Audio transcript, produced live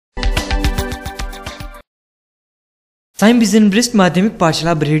Sai vision वरिष्ठ माध्यमिक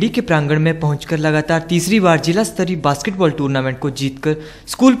पाठशाला बरहेड़ी के प्रांगण में पहुंचकर लगातार तीसरी बार जिला स्तरीय बास्केटबॉल टूर्नामेंट को जीतकर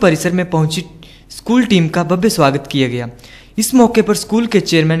स्कूल परिसर में पहुंची स्कूल टीम का भव्य स्वागत किया गया। इस मौके पर स्कूल के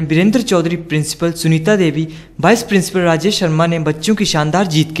chairman Virendra Chaudhary, principal Sunita Devi, vice principal Rajesh Sharma ने बच्चों की शानदार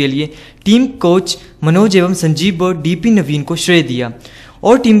जीत के लिए टीम कोच मनोज एवं संजीव व डीपी नवीन को श्रेय दिया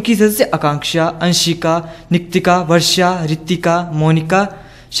और टीम की सदस्य आकांक्षा, अंशिका, निक्तिका, वर्षा, रितिका, मोनिका,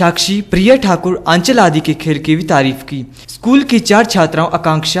 साक्षी, प्रिया ठाकुर, आंचल आदि के खेल की भी तारीफ की। स्कूल की 4 छात्राओं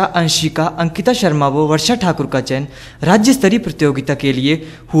आकांक्षा, अंशिका, अंकिता शर्मा व वर्षा ठाकुर का चयन राज्य स्तरीय प्रतियोगिता के लिए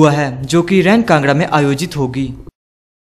हुआ है, जो कि रैन कांगड़ा में आयोजित होगी।